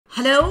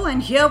Hello,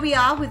 and here we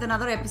are with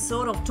another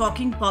episode of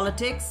Talking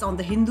Politics on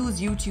the Hindu's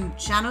YouTube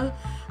channel.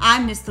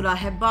 I'm Nistula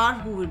Hebbar,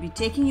 who will be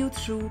taking you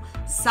through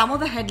some of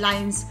the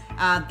headlines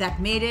that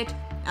made it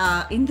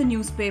in the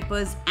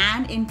newspapers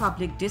and in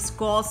public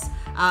discourse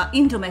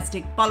in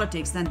domestic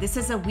politics. And this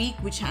is a week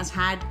which has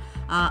had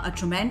a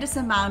tremendous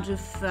amount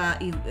of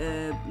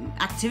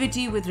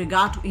activity with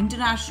regard to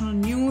international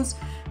news,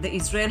 the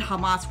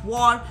Israel-Hamas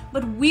war,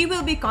 but we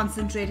will be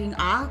concentrating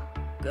our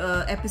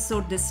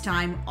episode this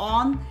time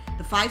on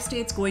the 5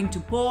 states going to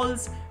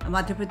polls: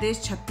 Madhya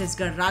Pradesh,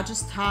 Chhattisgarh,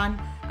 Rajasthan,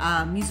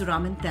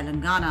 Mizoram and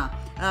Telangana,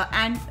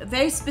 and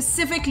very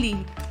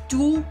specifically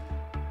to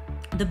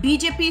the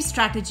BJP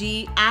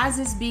strategy as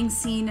is being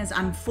seen as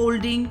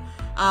unfolding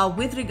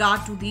with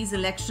regard to these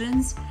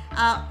elections.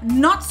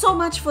 Not so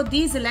much for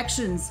these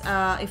elections,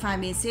 if I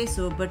may say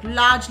so, but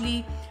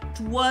largely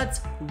towards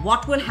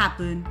what will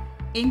happen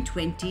in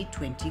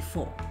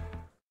 2024.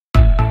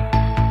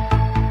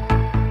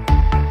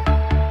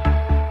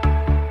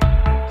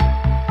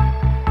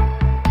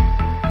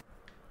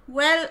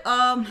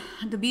 Well,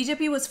 the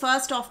BJP was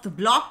first off the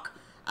block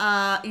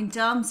in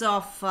terms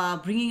of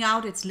bringing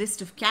out its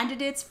list of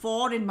candidates.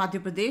 4 in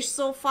Madhya Pradesh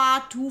so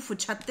far, 2 for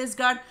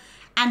Chhattisgarh,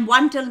 and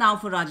 1 till now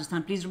for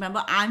Rajasthan. Please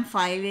remember, I'm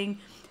filing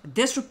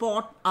this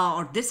report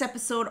or this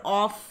episode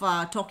of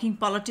Talking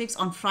Politics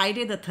on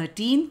Friday the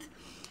 13th.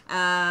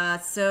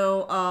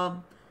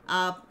 So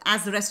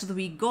as the rest of the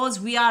week goes,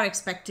 we are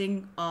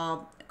expecting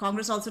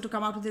Congress also to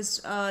come out with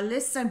its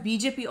lists and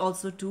BJP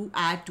also to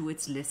add to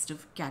its list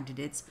of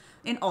candidates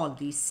in all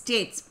these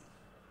states.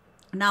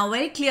 Now,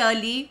 very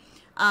clearly,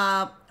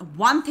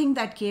 one thing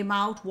that came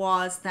out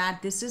was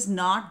that this is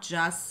not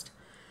just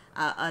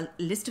a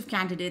list of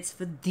candidates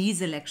for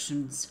these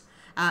elections.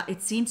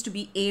 It seems to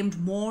be aimed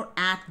more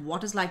at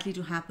what is likely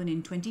to happen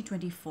in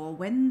 2024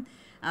 when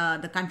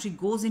the country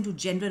goes into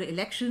general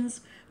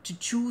elections to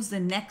choose the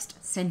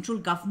next central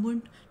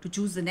government, to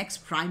choose the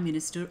next prime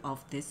minister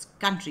of this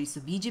country. So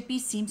BJP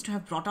seems to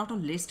have brought out a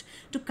list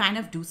to kind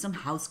of do some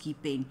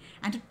housekeeping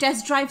and to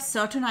test drive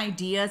certain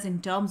ideas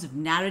in terms of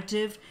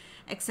narrative,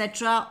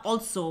 etc.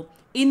 also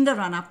in the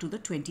run-up to the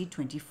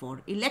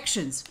 2024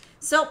 elections.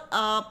 So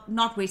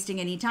not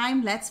wasting any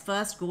time, let's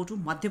first go to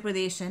Madhya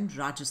Pradesh and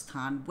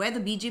Rajasthan, where the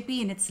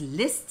BJP in its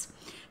lists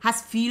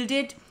has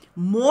fielded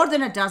more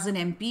than a dozen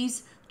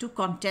MPs to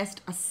contest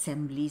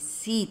assembly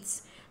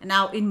seats.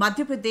 Now, in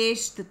Madhya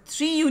Pradesh, the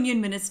 3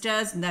 union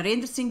ministers,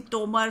 Narendra Singh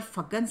Tomar,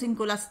 Phaggan Singh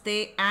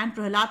Kulaste and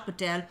Prahlad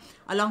Patel,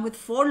 along with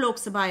 4 Lok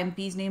Sabha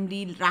MPs,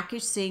 namely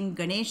Rakesh Singh,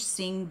 Ganesh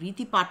Singh,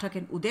 Riti Pathak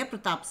and Uday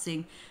Pratap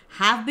Singh,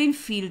 have been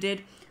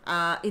fielded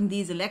in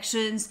these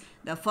elections.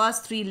 The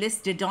first 3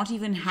 lists did not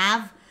even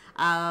have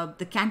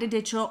the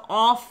candidature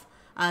of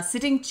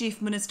sitting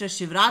Chief Minister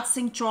Shivraj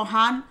Singh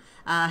Chauhan.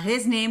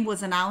 His name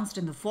was announced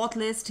in the 4th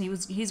list.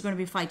 He's going to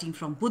be fighting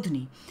from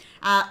Budhni.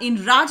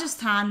 In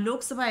Rajasthan,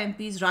 Lok Sabha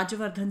MPs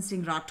Rajyavardhan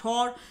Singh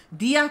Rathore,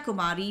 Diya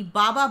Kumari,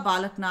 Baba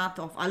Balaknath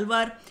of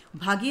Alwar,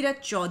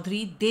 Bhagirath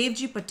Chaudhary,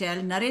 Devji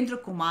Patel,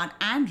 Narendra Kumar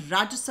and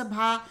Rajya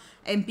Sabha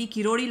MP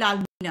Kirori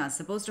Lal Meena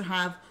supposed to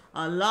have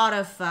a lot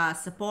of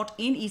support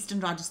in eastern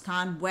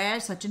Rajasthan, where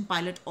Sachin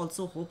Pilot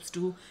also hopes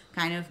to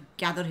kind of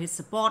gather his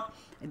support.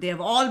 They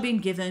have all been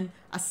given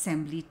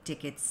assembly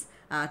tickets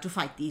to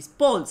fight these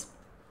polls.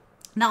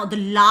 Now, the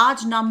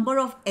large number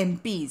of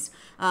MPs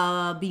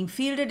being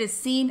fielded is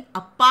seen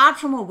apart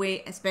from a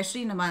way,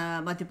 especially in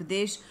Madhya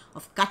Pradesh,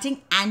 of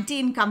cutting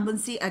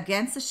anti-incumbency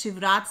against the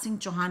Shivraj Singh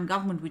Chauhan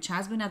government, which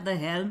has been at the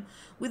helm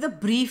with a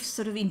brief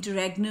sort of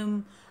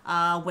interregnum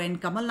when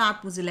Kamal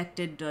Nath was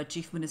elected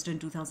Chief Minister in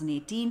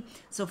 2018.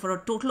 So for a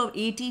total of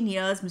 18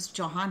 years, Mr.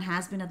 Chauhan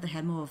has been at the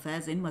helm of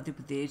affairs in Madhya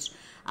Pradesh.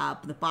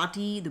 The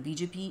party, the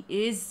BJP,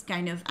 is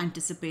kind of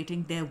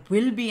anticipating there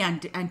will be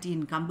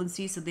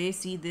anti-incumbency. So they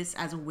see this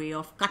as a way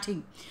of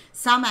cutting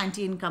some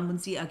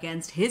anti-incumbency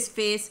against his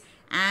face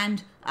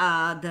and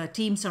the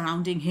team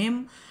surrounding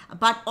him,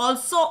 but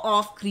also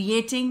of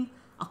creating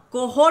a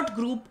cohort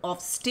group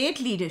of state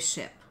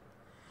leadership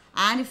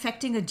and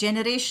effecting a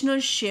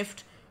generational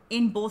shift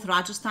in both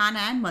Rajasthan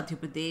and Madhya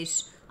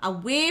Pradesh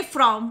away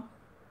from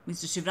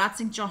Mr. Shivraj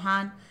Singh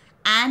Chauhan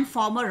and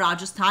former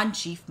Rajasthan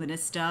Chief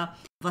Minister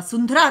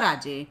Vasundhara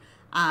Raje.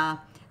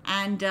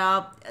 And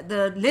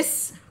the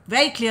lists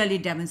very clearly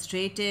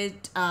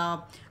demonstrated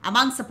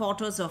among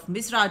supporters of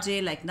Ms.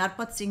 Raje, like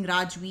Narpat Singh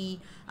Rajvi,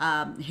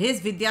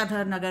 his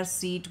Vidyadhar Nagar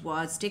seat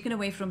was taken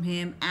away from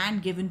him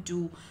and given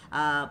to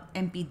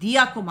MP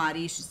Diya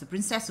Kumari. She's the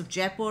Princess of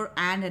Jaipur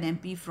and an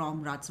MP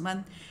from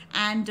Rajsamand.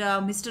 And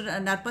Mr.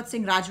 Narpat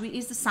Singh Rajvi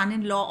is the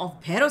son-in-law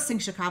of Bhairav Singh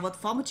Shekhawat,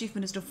 former Chief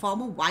Minister,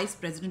 former Vice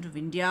President of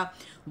India,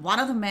 one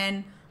of the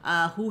men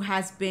who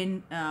had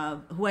been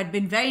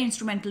very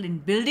instrumental in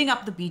building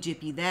up the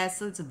BJP there.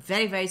 So it's a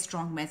very, very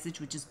strong message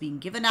which is being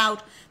given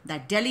out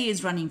that Delhi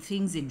is running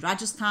things in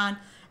Rajasthan.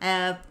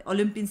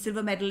 Olympian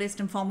silver medalist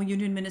and former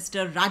Union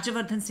Minister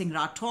Rajyavardhan Singh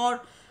Rathore,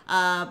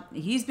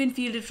 he's been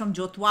fielded from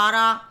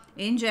Jotwara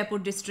in Jaipur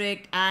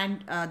district,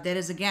 and there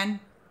is again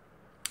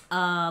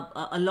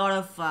a lot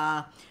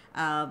of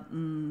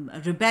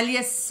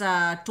rebellious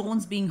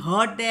tones being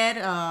heard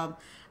there.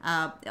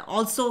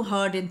 Also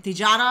heard in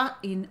Tijara,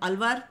 in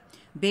Alwar,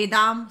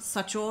 Bedam,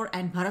 Sachor,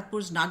 and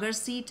Bharatpur's Nagar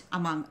seat,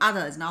 among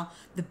others. Now,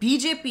 the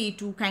BJP,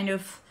 to kind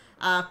of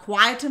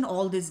quieten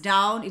all this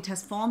down, it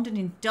has formed an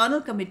internal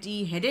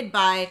committee headed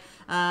by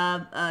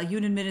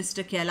Union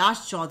Minister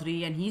Kailash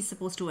Chaudhary, and he's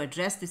supposed to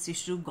address this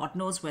issue. God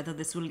knows whether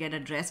this will get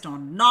addressed or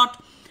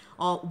not.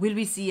 Or will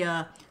we see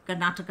a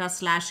Karnataka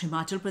 /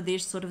 Himachal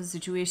Pradesh sort of a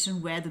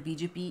situation where the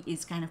BJP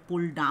is kind of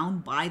pulled down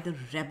by the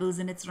rebels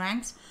in its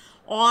ranks?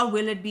 Or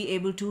will it be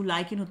able to,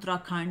 like in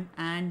Uttarakhand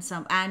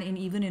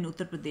even in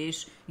Uttar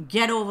Pradesh,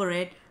 get over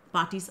it?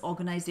 Party's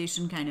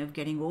organization kind of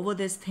getting over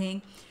this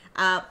thing.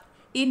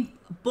 In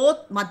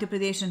both Madhya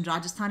Pradesh and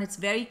Rajasthan, it's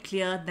very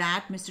clear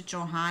that Mr.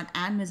 Chauhan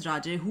and Ms.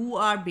 Raje, who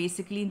are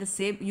basically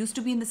used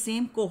to be in the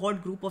same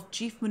cohort group of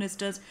chief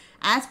ministers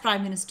as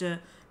Prime Minister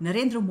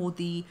Narendra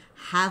Modi,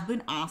 have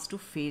been asked to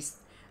face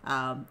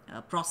a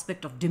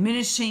prospect of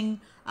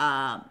diminishing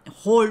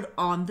hold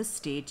on the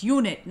state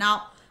unit.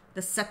 Now,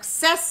 the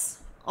success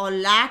or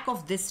lack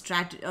of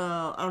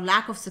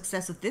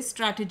success of this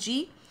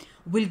strategy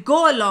will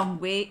go a long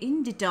way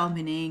in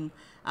determining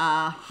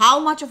how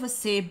much of a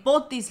say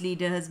both these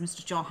leaders,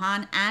 Mr.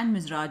 Chauhan and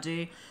Ms.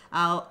 Raje,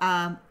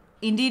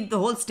 indeed the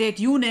whole state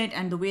unit,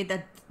 and the way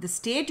that the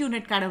state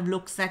unit kind of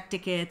looks at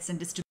tickets and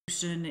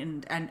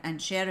distribution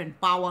and share and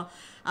power,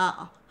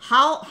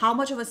 how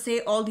much of a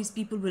say all these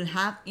people will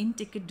have in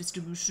ticket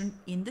distribution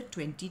in the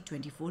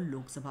 2024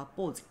 Lok Sabha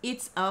polls.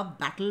 It's a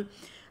battle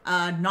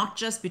not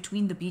just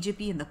between the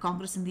BJP and the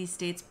Congress in these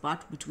states,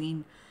 but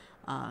between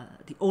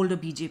the older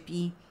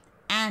BJP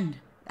and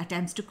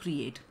attempts to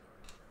create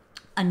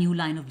a new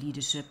line of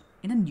leadership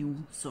in a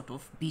new sort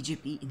of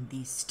BJP in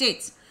these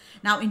states.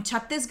 Now, in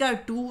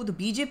Chhattisgarh too, the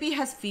BJP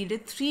has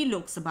fielded 3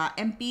 Lok Sabha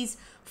MPs,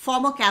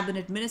 former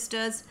cabinet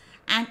ministers,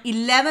 and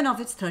 11 of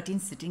its 13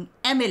 sitting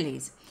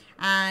MLAs,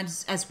 and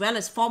as well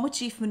as former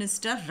Chief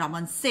Minister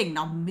Raman Singh.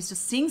 Now, Mr.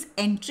 Singh's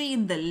entry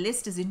in the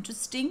list is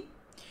interesting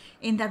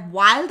in that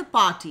while the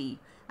party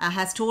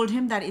has told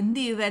him that in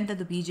the event that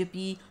the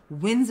BJP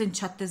wins in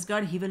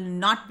Chhattisgarh, he will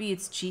not be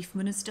its chief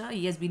minister.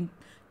 He has been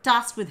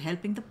tasked with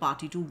helping the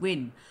party to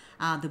win.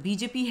 The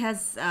BJP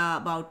has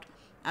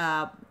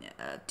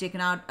taken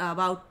out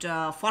about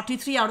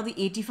 43 out of the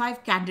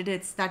 85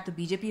 candidates that the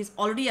BJP has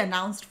already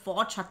announced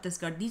for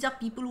Chhattisgarh. These are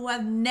people who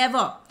have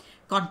never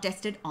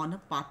contested on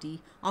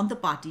the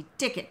party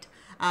ticket.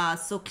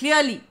 So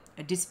clearly,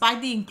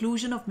 despite the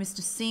inclusion of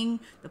Mr. Singh,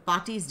 the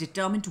party is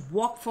determined to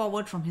walk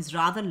forward from his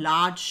rather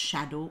large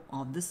shadow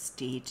on the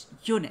state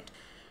unit.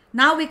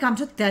 Now we come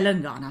to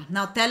Telangana.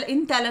 Now,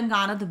 in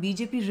Telangana, the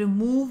BJP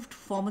removed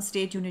former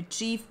state unit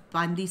chief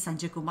Bandi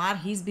Sanjay Kumar.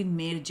 He's been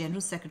made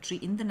general secretary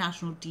in the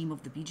national team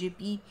of the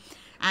BJP,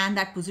 and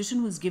that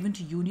position was given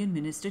to Union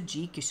Minister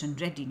G. Kishan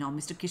Reddy. Now,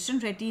 Mr.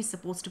 Kishan Reddy is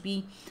supposed to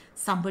be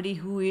somebody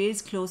who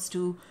is close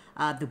to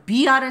the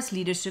BRS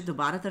leadership, the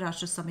Bharata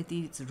Rashtra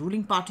Samiti. It's a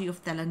ruling party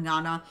of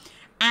Telangana,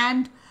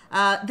 and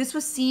this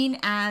was seen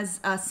as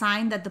a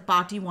sign that the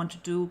party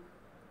wanted to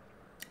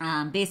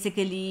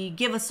basically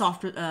give a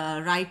soft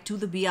right to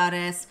the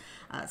BRS.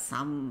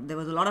 There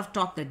was a lot of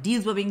talk that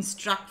deals were being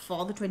struck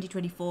for the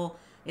 2024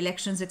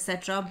 elections,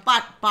 etc.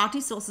 But party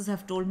sources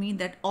have told me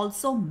that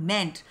also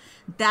meant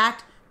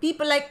that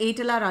people like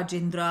Etala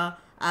Rajendra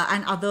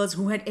and others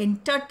who had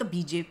entered the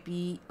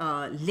BJP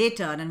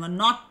later and were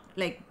not,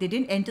 like, they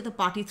didn't enter the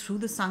party through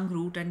the Sangh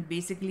route and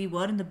basically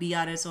were in the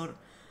BRS or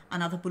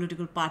another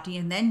political party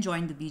and then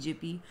joined the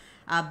BJP.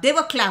 They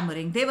were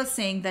clamoring. They were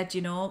saying that,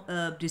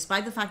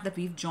 despite the fact that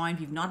we've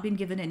joined, we've not been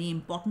given any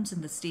importance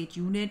in the state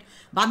unit.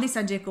 Bandi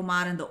Sanjay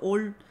Kumar and the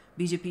old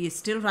BJP is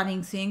still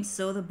running things.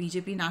 So the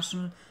BJP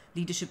national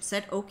leadership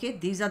said, okay,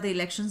 these are the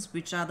elections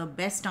which are the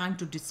best time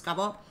to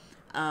discover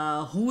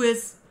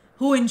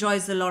who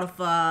enjoys a lot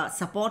of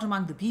support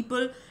among the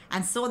people.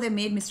 And so they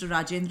made Mr.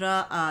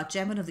 Rajendra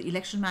chairman of the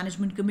election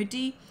management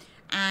committee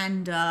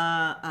and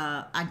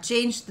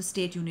changed the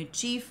state unit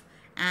chief.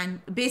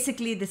 And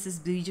basically, this is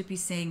BJP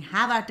saying,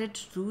 have at it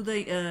to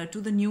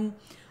the new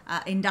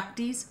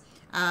inductees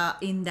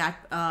in the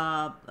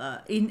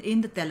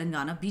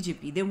Telangana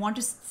BJP. They want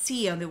to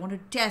see and they want to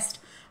test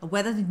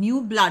whether the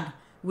new blood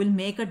will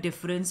make a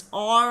difference,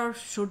 or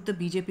should the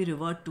BJP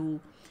revert to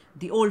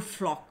the old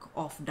flock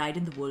of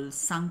dyed-in-the-wool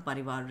Sangh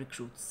Parivar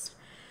recruits.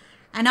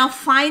 And now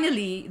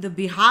finally, the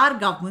Bihar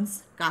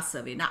government's caste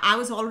survey. Now, I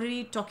was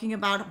already talking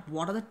about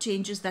what are the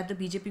changes that the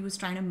BJP was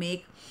trying to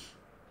make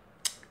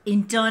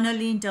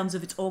internally in terms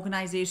of its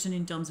organization,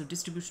 in terms of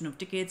distribution of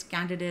tickets,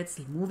 candidates,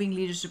 moving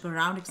leadership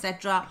around,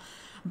 etc.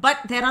 But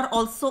there are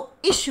also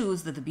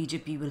issues that the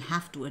BJP will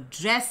have to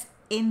address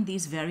in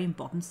these very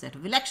important set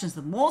of elections.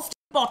 The most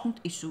important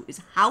issue is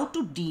how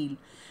to deal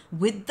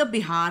with the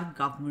Bihar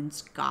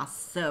government's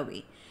caste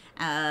survey.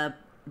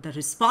 The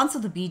response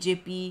of the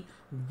BJP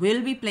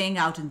will be playing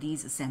out in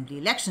these assembly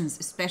elections,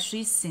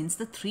 especially since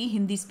the 3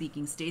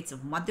 Hindi-speaking states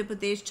of Madhya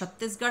Pradesh,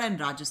 Chhattisgarh and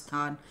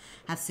Rajasthan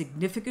have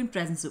significant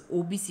presence of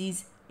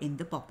OBCs in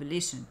the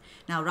population.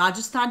 Now,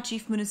 Rajasthan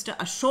Chief Minister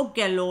Ashok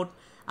Gehlot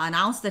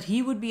announced that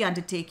he would be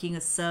undertaking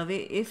a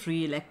survey if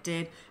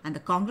re-elected, and the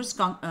Congress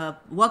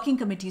working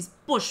committee's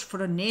push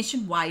for a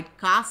nationwide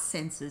caste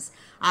census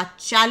are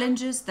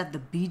challenges that the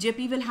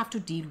BJP will have to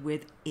deal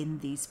with in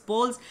these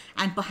polls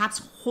and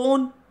perhaps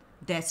hone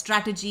their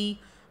strategy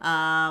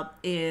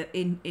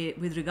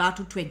with regard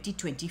to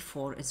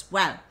 2024 as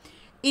well.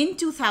 In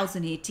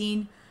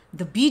 2018,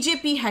 the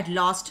BJP had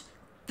lost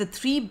the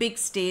three big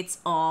states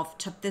of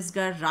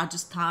Chhattisgarh,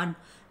 Rajasthan,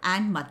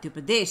 and Madhya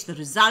Pradesh. The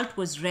result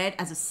was read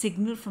as a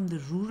signal from the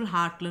rural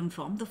heartland,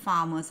 from the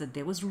farmers, that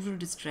there was rural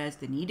distress,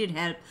 they needed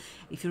help.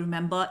 If you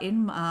remember,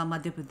 in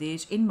Madhya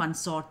Pradesh, in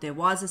Mandsaur, there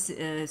was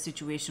a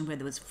situation where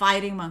there was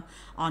firing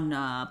on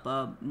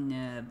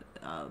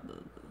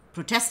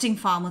protesting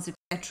farmers,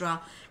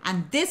 etc.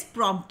 And this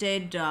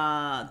prompted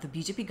the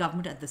BJP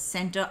government at the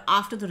center,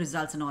 after the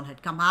results and all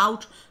had come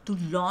out, to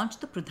launch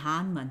the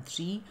Pradhan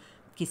Mantri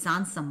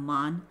Kisan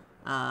Samman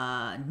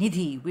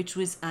Nidhi, which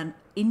was an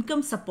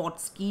income support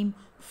scheme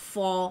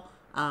for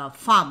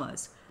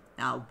farmers.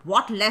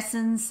 What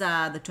lessons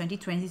the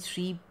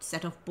 2023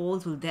 set of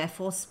polls will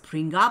therefore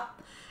spring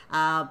up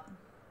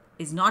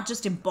is not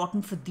just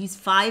important for these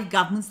 5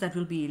 governments that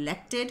will be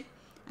elected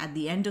at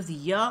the end of the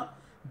year,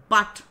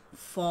 but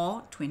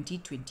for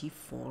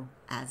 2024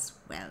 as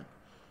well.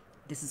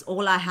 This is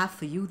all I have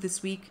for you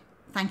this week.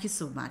 Thank you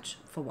so much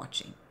for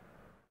watching.